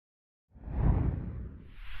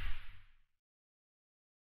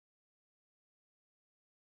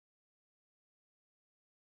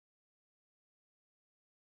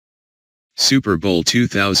Super Bowl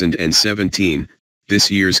 2017, this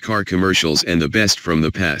year's car commercials and the best from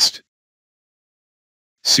the past.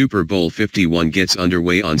 Super Bowl 51 gets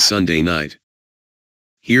underway on Sunday night.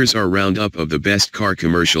 Here's our roundup of the best car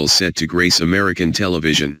commercials set to grace American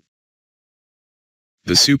television.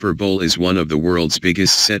 The Super Bowl is one of the world's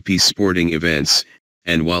biggest set-piece sporting events,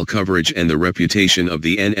 and while coverage and the reputation of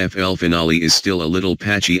the NFL finale is still a little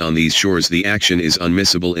patchy on these shores, the action is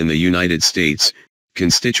unmissable in the United States,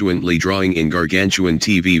 constituently drawing in gargantuan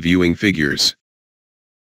TV viewing figures.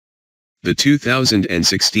 The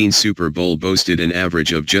 2016 Super Bowl boasted an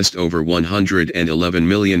average of just over 111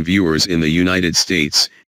 million viewers in the United States,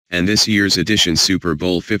 and this year's edition Super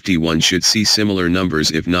Bowl 51 should see similar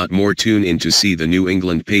numbers if not more. Tune in to see the New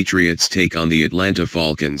England Patriots take on the Atlanta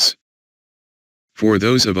Falcons. For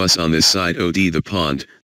those of us on this side of the pond,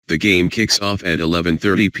 the game kicks off at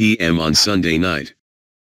 11:30 p.m. on Sunday night.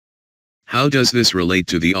 How does this relate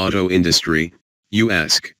to the auto industry, you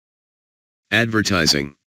ask?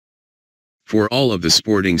 Advertising. For all of the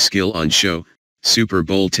sporting skill on show, Super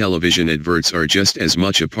Bowl television adverts are just as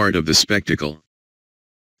much a part of the spectacle.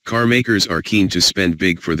 Car makers are keen to spend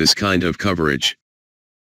big for this kind of coverage.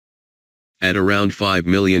 At around $5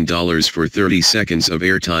 million for 30 seconds of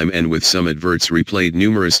airtime and with some adverts replayed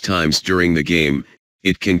numerous times during the game,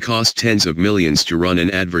 it can cost tens of millions to run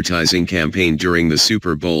an advertising campaign during the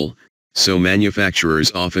Super Bowl, so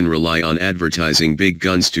manufacturers often rely on advertising big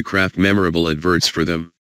guns to craft memorable adverts for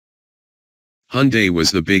them. Hyundai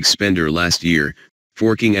was the big spender last year,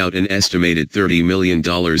 forking out an estimated $30 million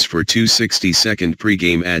for two 60-second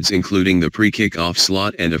pre-game ads including the pre-kickoff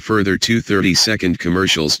slot and a further two 30-second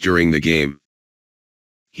commercials during the game.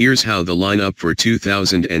 Here's how the lineup for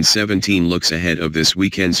 2017 looks ahead of this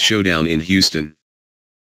weekend's showdown in Houston.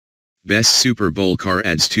 Best Super Bowl car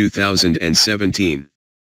ads 2017.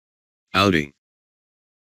 Audi.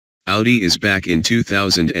 Audi is back in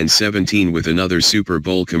 2017 with another Super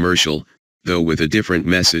Bowl commercial, though with a different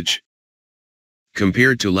message.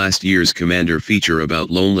 Compared to last year's Commander feature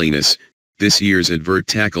about loneliness, this year's advert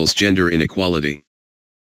tackles gender inequality.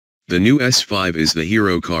 The new S5 is the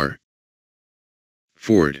hero car.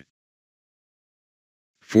 Ford.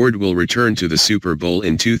 Ford will return to the Super Bowl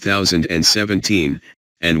in 2017,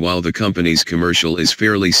 and while the company's commercial is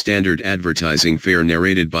fairly standard advertising fare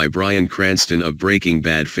narrated by Bryan Cranston of Breaking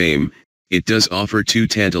Bad fame, it does offer two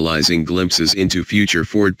tantalizing glimpses into future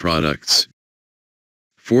Ford products.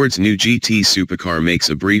 Ford's new GT supercar makes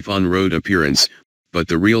a brief on-road appearance, but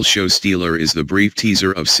the real show stealer is the brief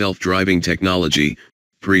teaser of self-driving technology,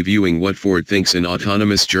 previewing what Ford thinks an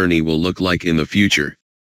autonomous journey will look like in the future.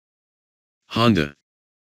 Honda.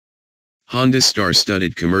 Honda's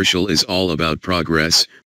star-studded commercial is all about progress,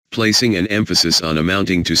 placing an emphasis on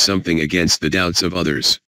amounting to something against the doubts of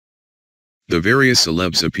others. The various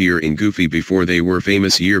celebs appear in goofy before they were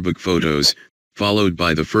famous yearbook photos, followed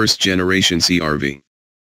by the first-generation CR-V.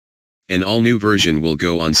 An all-new version will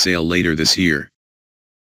go on sale later this year.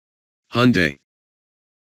 Hyundai.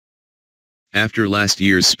 After last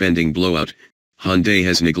year's spending blowout, Hyundai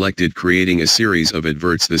has neglected creating a series of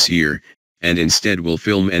adverts this year, and instead will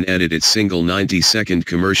film and edit its single 90-second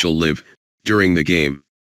commercial live during the game.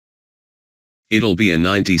 It'll be a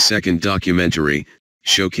 90-second documentary,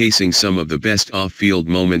 showcasing some of the best off-field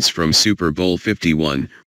moments from Super Bowl 51,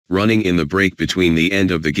 running in the break between the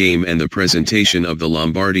end of the game and the presentation of the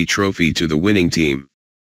Lombardi Trophy to the winning team.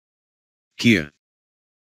 Kia.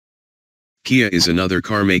 Kia is another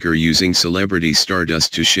carmaker using celebrity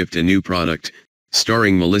stardust to shift a new product,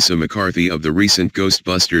 starring Melissa McCarthy of the recent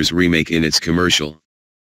Ghostbusters remake in its commercial.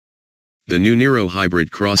 The new Niro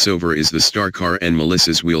hybrid crossover is the star car and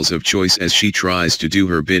Melissa's wheels of choice as she tries to do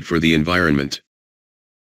her bit for the environment.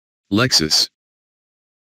 Lexus.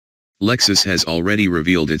 Lexus has already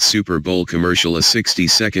revealed its Super Bowl commercial, a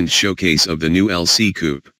 60-second showcase of the new LC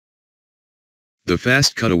Coupe. The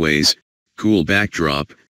fast cutaways, cool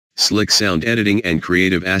backdrop, slick sound editing and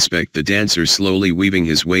creative aspect, the dancer slowly weaving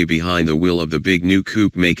his way behind the wheel of the big new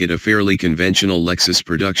coupe, make it a fairly conventional Lexus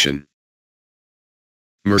production.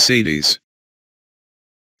 Mercedes.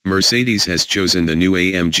 Mercedes has chosen the new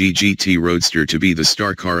AMG GT Roadster to be the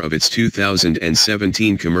star car of its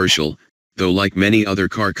 2017 commercial, though like many other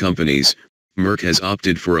car companies, Merc has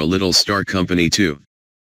opted for a little star company too.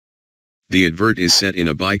 The advert is set in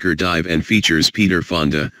a biker dive and features Peter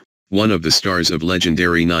Fonda, one of the stars of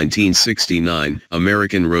legendary 1969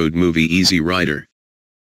 American road movie Easy Rider.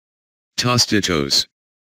 Tostitos.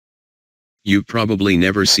 You've probably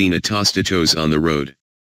never seen a Tostitos on the road.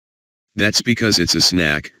 That's because it's a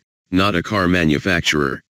snack, not a car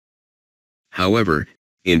manufacturer. However,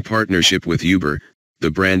 in partnership with Uber,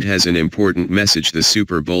 the brand has an important message: the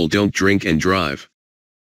Super Bowl don't drink and drive.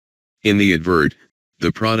 In the advert,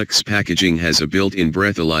 the product's packaging has a built-in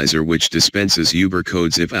breathalyzer which dispenses Uber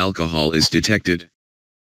codes if alcohol is detected.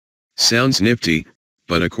 Sounds nifty,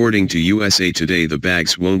 but according to USA Today the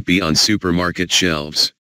bags won't be on supermarket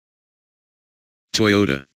shelves.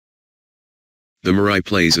 Toyota. The Mirai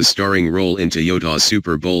plays a starring role in Toyota's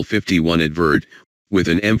Super Bowl 51 advert, with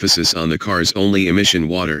an emphasis on the car's only emission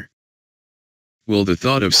water. Will the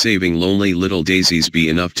thought of saving lonely little daisies be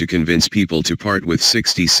enough to convince people to part with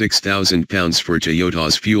 £66,000 for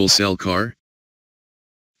Toyota's fuel cell car?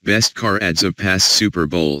 Best car ads of past Super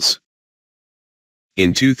Bowls.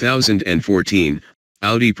 In 2014,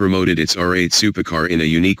 Audi promoted its R8 supercar in a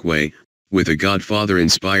unique way, with a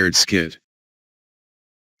Godfather-inspired skit.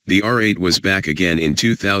 The R8 was back again in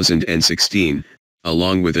 2016,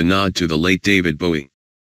 along with a nod to the late David Bowie.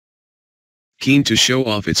 Keen to show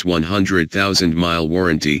off its 100,000-mile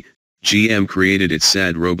warranty, GM created its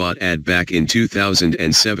Sad Robot ad back in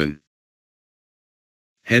 2007.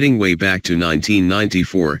 Heading way back to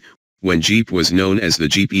 1994, when Jeep was known as the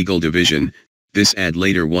Jeep Eagle division, this ad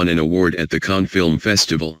later won an award at the Cannes Film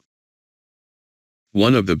Festival.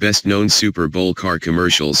 One of the best-known Super Bowl car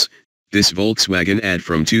commercials, this Volkswagen ad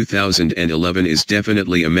from 2011 is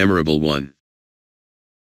definitely a memorable one.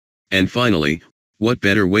 And finally, what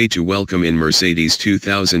better way to welcome in Mercedes'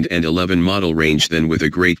 2011 model range than with a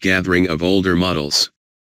great gathering of older models?